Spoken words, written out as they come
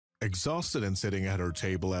Exhausted and sitting at her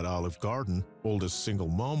table at Olive Garden, all the single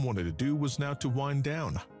mom wanted to do was now to wind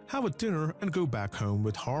down, have a dinner, and go back home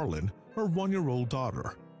with Harlan, her 1-year-old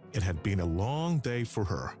daughter. It had been a long day for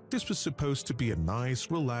her. This was supposed to be a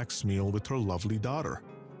nice, relaxed meal with her lovely daughter.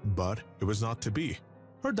 But it was not to be.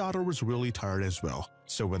 Her daughter was really tired as well,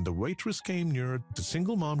 so when the waitress came near, the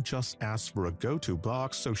single mom just asked for a go-to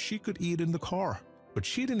box so she could eat in the car. But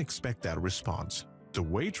she didn't expect that response. The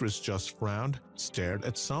waitress just frowned, stared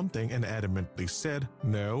at something, and adamantly said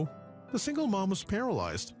no. The single mom was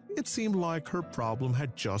paralyzed. It seemed like her problem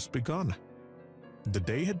had just begun. The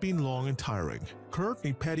day had been long and tiring.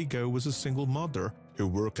 Courtney Pettigo was a single mother who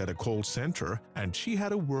worked at a call center, and she had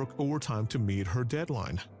to work overtime to meet her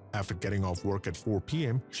deadline. After getting off work at 4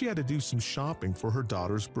 p.m., she had to do some shopping for her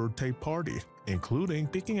daughter's birthday party, including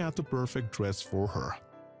picking out the perfect dress for her.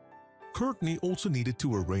 Courtney also needed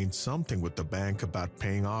to arrange something with the bank about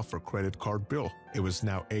paying off her credit card bill. It was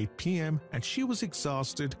now 8 p.m. and she was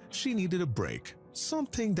exhausted. She needed a break,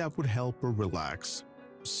 something that would help her relax.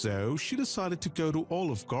 So she decided to go to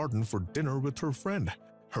Olive Garden for dinner with her friend,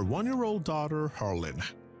 her 1-year-old daughter, Harlan.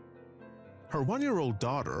 Her 1-year-old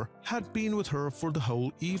daughter had been with her for the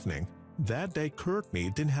whole evening. That day,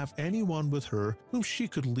 Courtney didn't have anyone with her whom she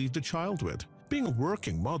could leave the child with. Being a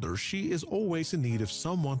working mother, she is always in need of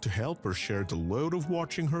someone to help her share the load of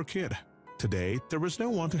watching her kid. Today, there was no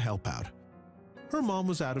one to help out. Her mom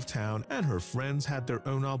was out of town and her friends had their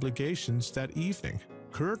own obligations that evening.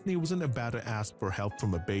 Courtney wasn't about to ask for help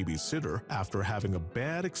from a babysitter after having a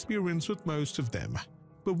bad experience with most of them.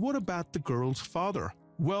 But what about the girl's father?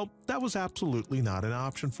 Well, that was absolutely not an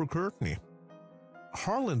option for Courtney.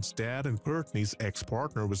 Harlan's dad and Courtney's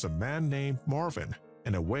ex-partner was a man named Marvin.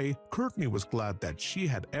 In a way, Courtney was glad that she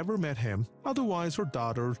had ever met him, otherwise her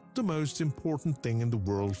daughter, the most important thing in the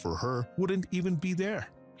world for her, wouldn't even be there.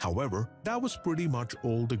 However, that was pretty much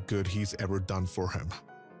all the good he's ever done for him.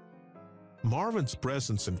 Marvin's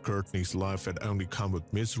presence in Courtney's life had only come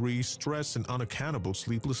with misery, stress, and unaccountable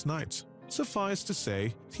sleepless nights. Suffice to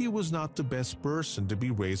say, he was not the best person to be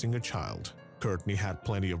raising a child. Courtney had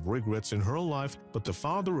plenty of regrets in her life, but the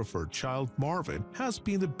father of her child, Marvin, has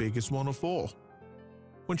been the biggest one of all.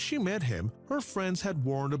 When she met him, her friends had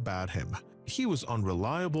warned about him. He was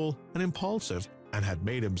unreliable and impulsive and had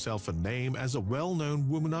made himself a name as a well-known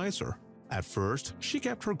womanizer. At first, she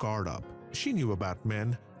kept her guard up. She knew about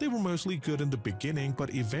men. They were mostly good in the beginning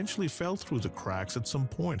but eventually fell through the cracks at some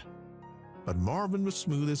point. But Marvin was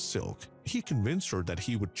smooth as silk. He convinced her that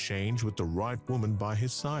he would change with the right woman by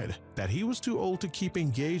his side, that he was too old to keep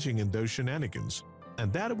engaging in those shenanigans,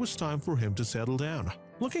 and that it was time for him to settle down.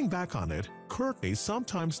 Looking back on it, Courtney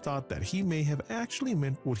sometimes thought that he may have actually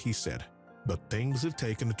meant what he said, but things have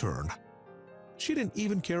taken a turn. She didn't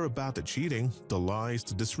even care about the cheating, the lies,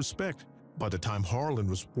 the disrespect. By the time Harlan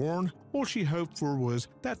was born, all she hoped for was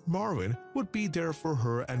that Marvin would be there for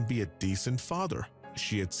her and be a decent father.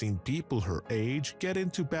 She had seen people her age get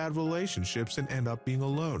into bad relationships and end up being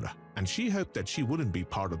alone, and she hoped that she wouldn't be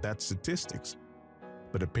part of that statistics.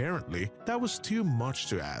 But apparently, that was too much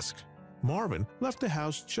to ask. Marvin left the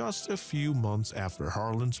house just a few months after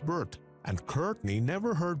Harlan's birth, and Courtney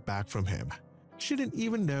never heard back from him. She didn't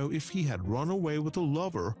even know if he had run away with a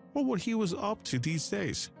lover or what he was up to these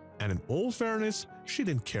days, and in all fairness, she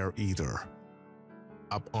didn't care either.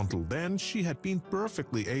 Up until then, she had been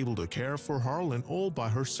perfectly able to care for Harlan all by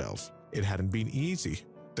herself. It hadn't been easy,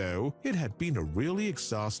 though it had been a really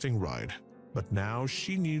exhausting ride. But now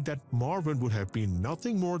she knew that Marvin would have been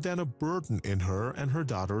nothing more than a burden in her and her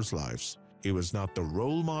daughter's lives. He was not the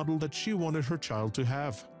role model that she wanted her child to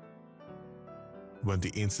have. When the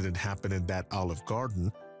incident happened in that Olive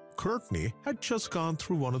Garden, Courtney had just gone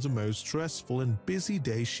through one of the most stressful and busy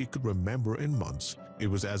days she could remember in months. It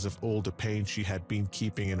was as if all the pain she had been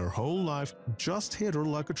keeping in her whole life just hit her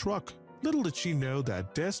like a truck. Little did she know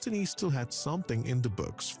that destiny still had something in the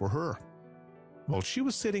books for her. While she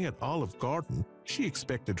was sitting at Olive Garden, she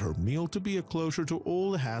expected her meal to be a closure to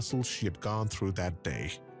all the hassles she had gone through that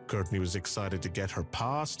day. Courtney was excited to get her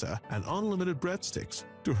pasta and unlimited breadsticks.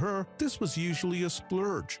 To her, this was usually a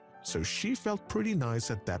splurge, so she felt pretty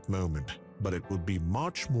nice at that moment. But it would be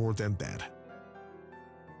much more than that.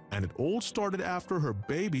 And it all started after her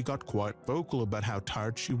baby got quite vocal about how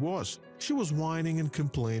tired she was. She was whining and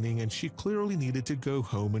complaining, and she clearly needed to go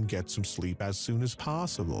home and get some sleep as soon as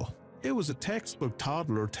possible. It was a textbook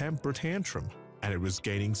toddler temper tantrum, and it was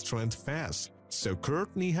gaining strength fast, so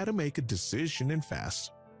Courtney had to make a decision and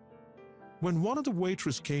fast. When one of the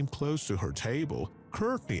waitresses came close to her table,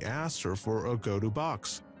 Courtney asked her for a go-to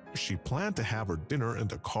box. She planned to have her dinner in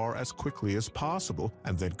the car as quickly as possible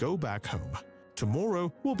and then go back home.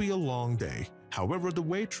 Tomorrow will be a long day. However, the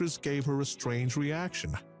waitress gave her a strange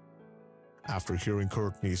reaction. After hearing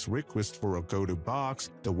Courtney's request for a go-to box,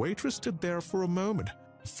 the waitress stood there for a moment,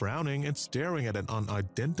 frowning and staring at an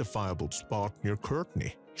unidentifiable spot near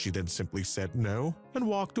Courtney. She then simply said no and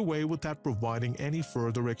walked away without providing any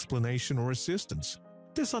further explanation or assistance.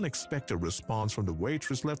 This unexpected response from the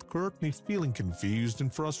waitress left Courtney feeling confused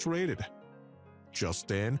and frustrated. Just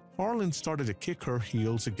then, Harlan started to kick her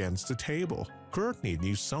heels against the table. Courtney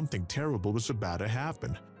knew something terrible was about to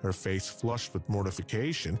happen, her face flushed with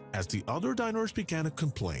mortification as the other diners began to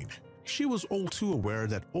complain. She was all too aware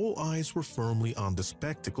that all eyes were firmly on the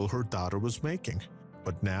spectacle her daughter was making,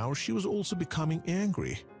 but now she was also becoming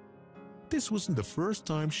angry. This wasn't the first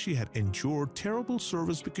time she had endured terrible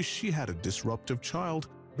service because she had a disruptive child,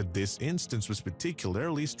 but this instance was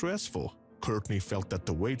particularly stressful. Courtney felt that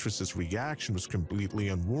the waitress's reaction was completely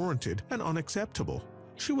unwarranted and unacceptable.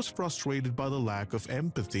 She was frustrated by the lack of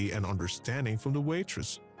empathy and understanding from the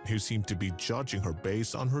waitress, who seemed to be judging her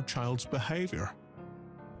based on her child's behavior.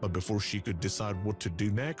 But before she could decide what to do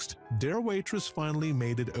next, their waitress finally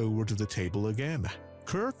made it over to the table again.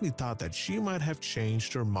 Courtney thought that she might have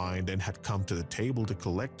changed her mind and had come to the table to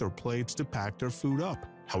collect their plates to pack their food up.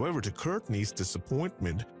 However, to Courtney's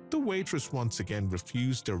disappointment, the waitress once again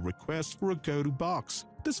refused their request for a go-to box,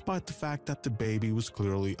 despite the fact that the baby was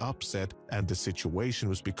clearly upset and the situation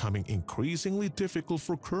was becoming increasingly difficult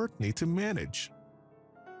for Courtney to manage.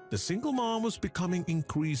 The single mom was becoming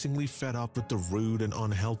increasingly fed up with the rude and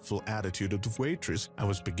unhelpful attitude of the waitress and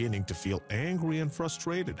was beginning to feel angry and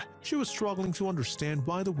frustrated. She was struggling to understand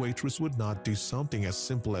why the waitress would not do something as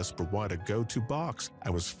simple as provide a go-to box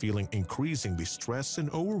and was feeling increasingly stressed and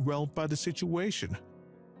overwhelmed by the situation.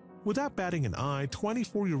 Without batting an eye,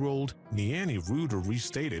 24-year-old Niani Ruder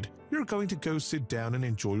restated, "You're going to go sit down and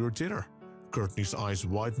enjoy your dinner." Courtney's eyes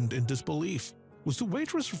widened in disbelief. Was the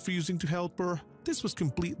waitress refusing to help her? This was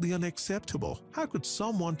completely unacceptable. How could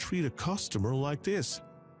someone treat a customer like this?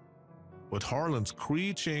 With Harlan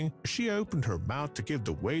screeching, she opened her mouth to give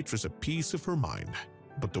the waitress a piece of her mind.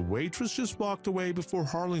 But the waitress just walked away before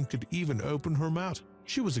Harlan could even open her mouth.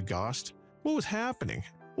 She was aghast. What was happening?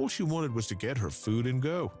 All she wanted was to get her food and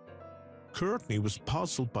go. Courtney was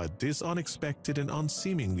puzzled by this unexpected and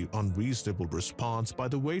unseemingly unreasonable response by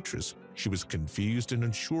the waitress. She was confused and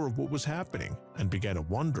unsure of what was happening, and began to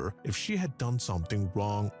wonder if she had done something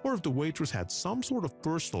wrong or if the waitress had some sort of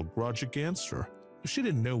personal grudge against her. She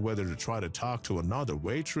didn't know whether to try to talk to another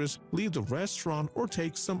waitress, leave the restaurant, or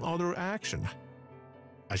take some other action.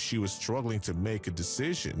 As she was struggling to make a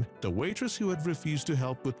decision, the waitress who had refused to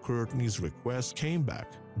help with Courtney's request came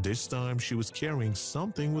back. This time she was carrying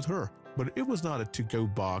something with her, but it was not a to-go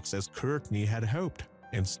box as Courtney had hoped.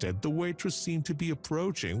 Instead, the waitress seemed to be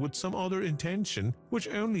approaching with some other intention, which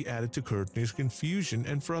only added to Courtney's confusion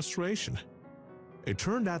and frustration. It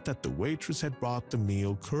turned out that the waitress had brought the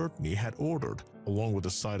meal Courtney had ordered, along with a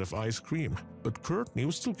side of ice cream, but Courtney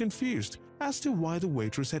was still confused as to why the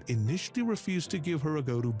waitress had initially refused to give her a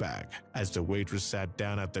go-to bag. As the waitress sat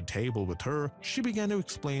down at the table with her, she began to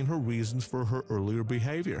explain her reasons for her earlier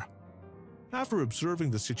behavior. After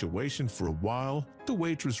observing the situation for a while, the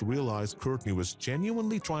waitress realized Courtney was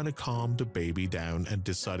genuinely trying to calm the baby down and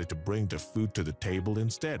decided to bring the food to the table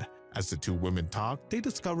instead. As the two women talked, they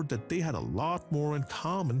discovered that they had a lot more in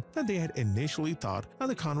common than they had initially thought, and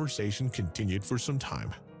the conversation continued for some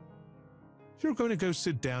time. "You're going to go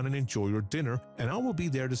sit down and enjoy your dinner, and I will be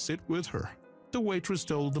there to sit with her," the waitress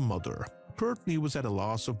told the mother. Courtney was at a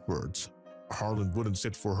loss of words. Harlan wouldn't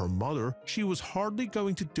sit for her mother. She was hardly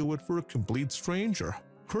going to do it for a complete stranger.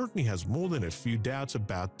 Courtney has more than a few doubts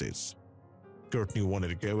about this. Courtney wanted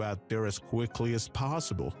to go out there as quickly as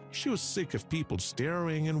possible. She was sick of people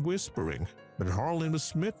staring and whispering, but Harlan was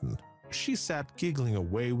smitten. She sat giggling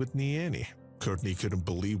away with Niani. Courtney couldn't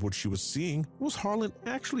believe what she was seeing. Was Harlan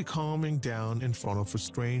actually calming down in front of a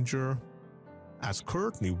stranger? As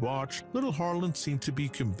Courtney watched, little Harlan seemed to be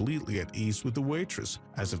completely at ease with the waitress,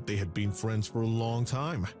 as if they had been friends for a long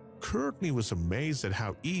time. Courtney was amazed at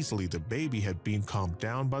how easily the baby had been calmed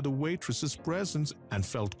down by the waitress's presence and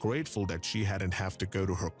felt grateful that she hadn't have to go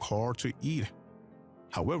to her car to eat.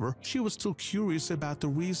 However, she was still curious about the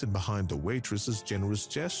reason behind the waitress's generous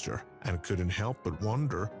gesture and couldn't help but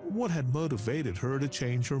wonder what had motivated her to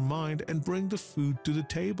change her mind and bring the food to the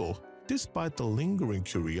table. Despite the lingering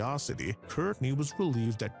curiosity, Courtney was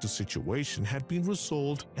relieved that the situation had been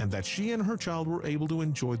resolved and that she and her child were able to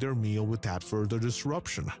enjoy their meal without further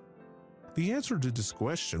disruption. The answer to this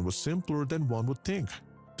question was simpler than one would think.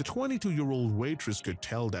 The 22-year-old waitress could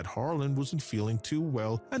tell that Harlan wasn't feeling too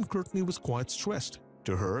well and Courtney was quite stressed.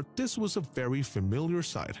 To her, this was a very familiar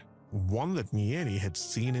sight. one that Nieni had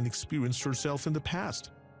seen and experienced herself in the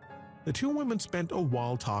past. The two women spent a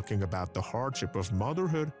while talking about the hardship of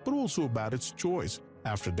motherhood, but also about its joys.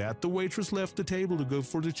 After that, the waitress left the table to go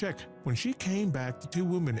for the check. When she came back, the two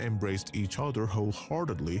women embraced each other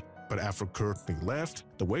wholeheartedly, but after Courtney left,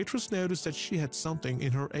 the waitress noticed that she had something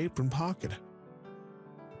in her apron pocket.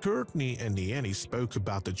 Courtney and Nieni spoke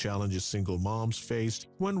about the challenges single moms faced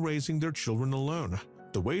when raising their children alone.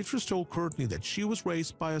 The waitress told Courtney that she was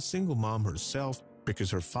raised by a single mom herself because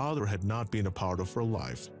her father had not been a part of her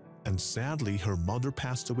life, and sadly her mother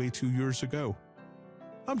passed away 2 years ago.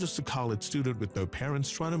 "I'm just a college student with no parents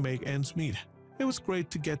trying to make ends meet." It was great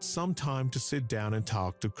to get some time to sit down and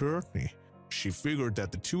talk to Courtney. She figured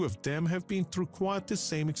that the two of them have been through quite the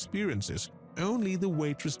same experiences, only the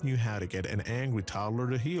waitress knew how to get an angry toddler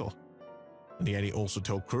to heel. Nieni also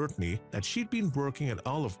told Courtney that she'd been working at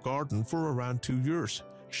Olive Garden for around 2 years.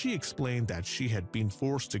 She explained that she had been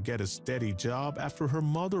forced to get a steady job after her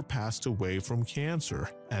mother passed away from cancer,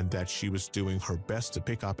 and that she was doing her best to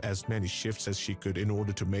pick up as many shifts as she could in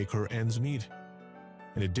order to make her ends meet.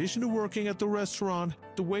 In addition to working at the restaurant,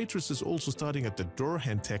 the waitress is also studying at the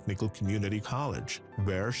Durham Technical Community College,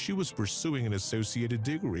 where she was pursuing an associated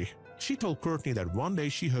degree. She told Courtney that one day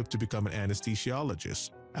she hoped to become an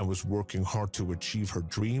anesthesiologist and was working hard to achieve her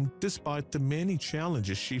dream despite the many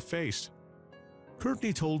challenges she faced.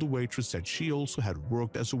 Courtney told the waitress that she also had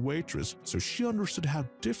worked as a waitress, so she understood how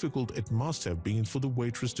difficult it must have been for the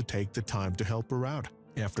waitress to take the time to help her out.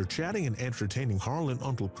 After chatting and entertaining Harlan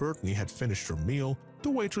until Courtney had finished her meal,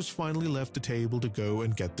 the waitress finally left the table to go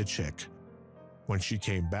and get the check. When she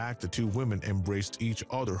came back, the two women embraced each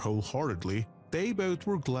other wholeheartedly. They both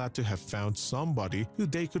were glad to have found somebody who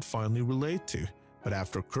they could finally relate to. But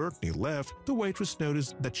after Courtney left, the waitress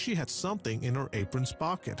noticed that she had something in her apron's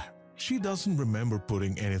pocket. She doesn't remember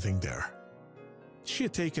putting anything there. She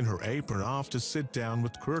had taken her apron off to sit down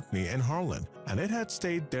with Courtney and Harlan, and it had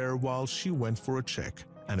stayed there while she went for a check.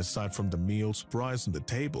 And aside from the meals priced on the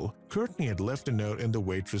table, Courtney had left a note in the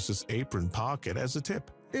waitress's apron pocket as a tip.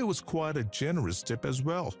 It was quite a generous tip as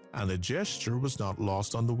well, and the gesture was not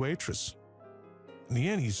lost on the waitress.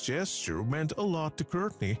 Nieni's gesture meant a lot to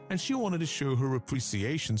Courtney, and she wanted to show her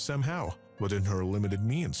appreciation somehow, within her limited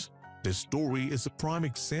means. This story is a prime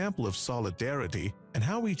example of solidarity and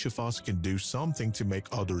how each of us can do something to make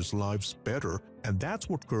others' lives better, and that's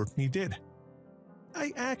what Courtney did.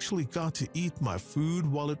 "I actually got to eat my food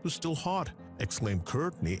while it was still hot," exclaimed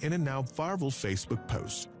Courtney in a now viral Facebook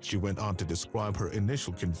post. She went on to describe her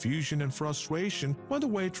initial confusion and frustration when the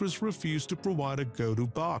waitress refused to provide a go-to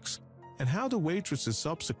box, and how the waitress's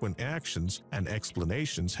subsequent actions and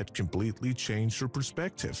explanations had completely changed her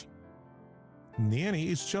perspective. "Nieni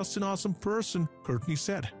is just an awesome person," Courtney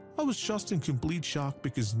said. "I was just in complete shock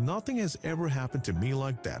because nothing has ever happened to me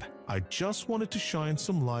like that. I just wanted to shine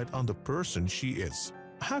some light on the person she is.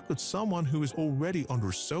 How could someone who is already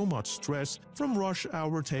under so much stress from rush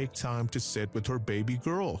hour take time to sit with her baby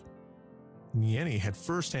girl?" Nieni had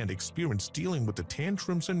first-hand experience dealing with the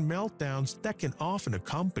tantrums and meltdowns that can often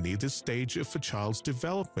accompany this stage of a child's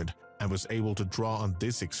development, and was able to draw on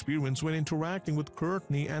this experience when interacting with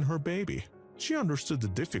Courtney and her baby. She understood the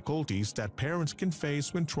difficulties that parents can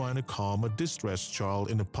face when trying to calm a distressed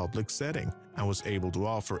child in a public setting, and was able to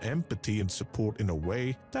offer empathy and support in a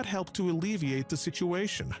way that helped to alleviate the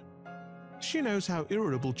situation. She knows how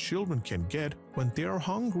irritable children can get when they are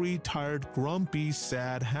hungry, tired, grumpy,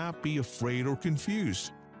 sad, happy, afraid, or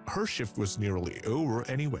confused. Her shift was nearly over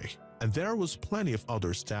anyway, and there was plenty of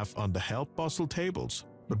other staff on the help bustle tables.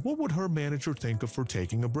 But what would her manager think of her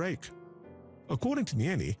taking a break? According to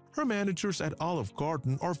Nieni, her managers at Olive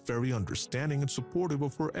Garden are very understanding and supportive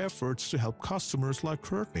of her efforts to help customers like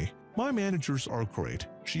Courtney. "My managers are great,"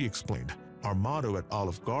 she explained. "Our motto at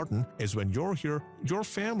Olive Garden is when you're here, you're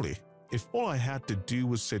family. If all I had to do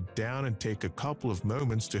was sit down and take a couple of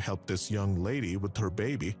moments to help this young lady with her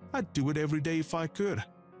baby, I'd do it every day if I could."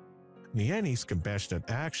 Nieni's compassionate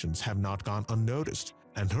actions have not gone unnoticed,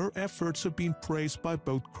 and her efforts have been praised by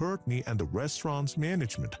both Courtney and the restaurant's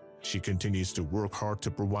management. She continues to work hard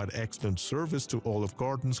to provide excellent service to Olive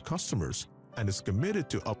Garden's customers, and is committed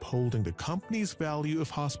to upholding the company's value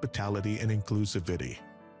of hospitality and inclusivity.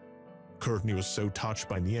 Courtney was so touched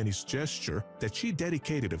by Nieni's gesture that she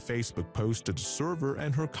dedicated a Facebook post to the server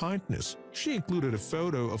and her kindness. She included a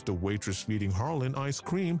photo of the waitress feeding Harlan ice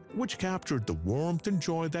cream, which captured the warmth and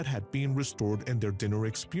joy that had been restored in their dinner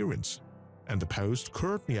experience. In the post,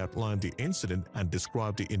 Courtney outlined the incident and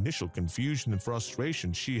described the initial confusion and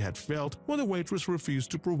frustration she had felt when the waitress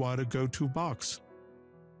refused to provide a go-to box.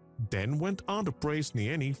 then went on to praise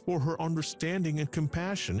Nieni for her understanding and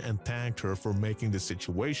compassion and thanked her for making the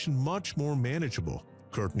situation much more manageable.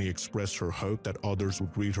 Courtney expressed her hope that others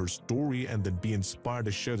would read her story and then be inspired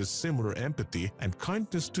to show the similar empathy and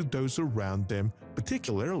kindness to those around them,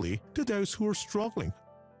 particularly to those who are struggling.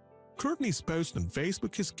 Courtney's post on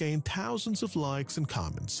Facebook has gained thousands of likes and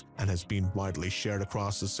comments and has been widely shared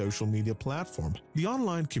across the social media platform. The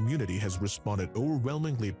online community has responded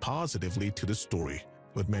overwhelmingly positively to the story,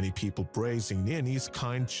 with many people praising Nieni's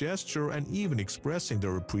kind gesture and even expressing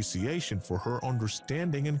their appreciation for her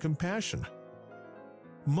understanding and compassion.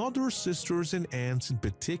 Mothers, sisters, and aunts in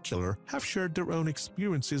particular have shared their own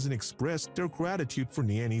experiences and expressed their gratitude for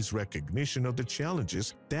Nieni's recognition of the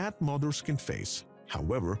challenges that mothers can face.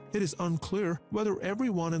 However, it is unclear whether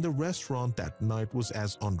everyone in the restaurant that night was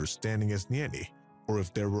as understanding as Nieni, or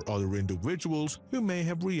if there were other individuals who may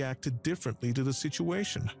have reacted differently to the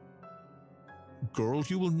situation. "Girl,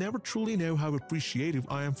 you will never truly know how appreciative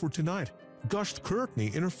I am for tonight," gushed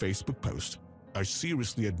Courtney in her Facebook post. "I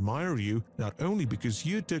seriously admire you, not only because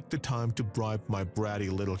you took the time to bribe my bratty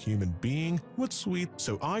little human being with sweet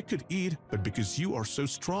so I could eat, but because you are so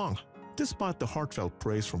strong." Despite the heartfelt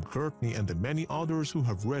praise from Courtney and the many others who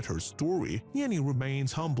have read her story, Nieni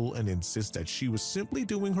remains humble and insists that she was simply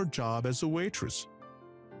doing her job as a waitress.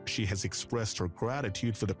 She has expressed her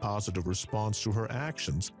gratitude for the positive response to her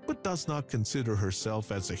actions, but does not consider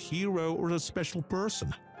herself as a hero or a special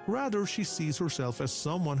person. Rather, she sees herself as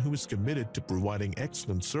someone who is committed to providing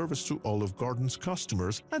excellent service to Olive Garden's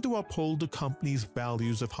customers and to uphold the company's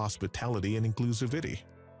values of hospitality and inclusivity.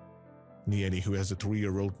 Nieni, who has a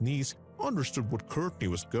 3-year-old niece, understood what Courtney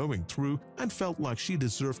was going through and felt like she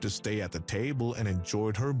deserved to stay at the table and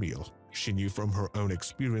enjoyed her meal. She knew from her own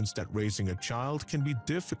experience that raising a child can be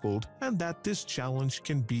difficult and that this challenge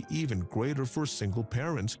can be even greater for single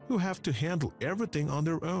parents who have to handle everything on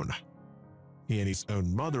their own. Nieni's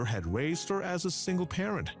own mother had raised her as a single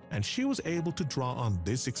parent, and she was able to draw on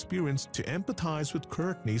this experience to empathize with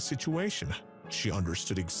Courtney's situation. She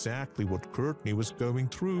understood exactly what Courtney was going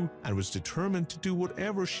through and was determined to do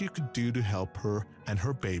whatever she could do to help her and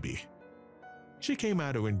her baby. She came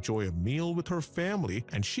out to enjoy a meal with her family,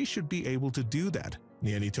 and she should be able to do that,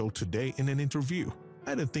 Nieni told Today in an interview.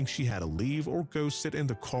 "I didn't think she had to leave or go sit in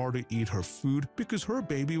the car to eat her food because her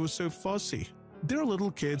baby was so fussy. They're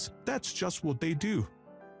little kids, that's just what they do."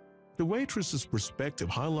 The waitress's perspective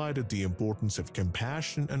highlighted the importance of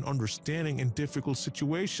compassion and understanding in difficult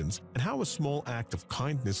situations and how a small act of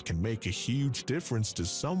kindness can make a huge difference to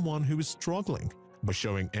someone who is struggling. By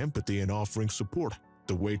showing empathy and offering support,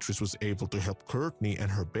 the waitress was able to help Courtney and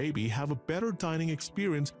her baby have a better dining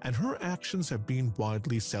experience, and her actions have been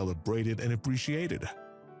widely celebrated and appreciated.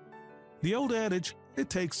 The old adage, "It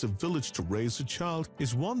takes a village to raise a child,"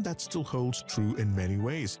 is one that still holds true in many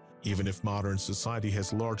ways. Even if modern society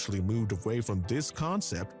has largely moved away from this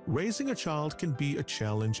concept, raising a child can be a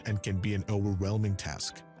challenge and can be an overwhelming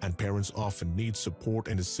task, and parents often need support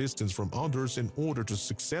and assistance from others in order to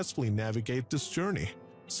successfully navigate this journey.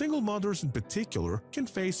 Single mothers in particular can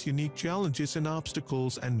face unique challenges and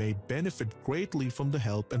obstacles and may benefit greatly from the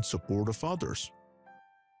help and support of others.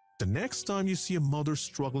 The next time you see a mother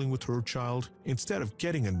struggling with her child, instead of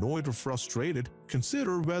getting annoyed or frustrated,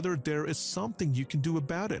 consider whether there is something you can do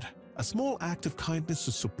about it. A small act of kindness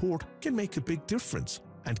or support can make a big difference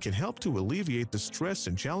and can help to alleviate the stress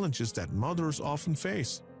and challenges that mothers often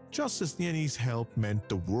face, just as Nieni's help meant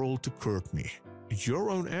the world to Courtney.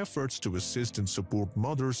 Your own efforts to assist and support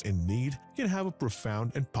mothers in need can have a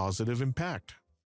profound and positive impact.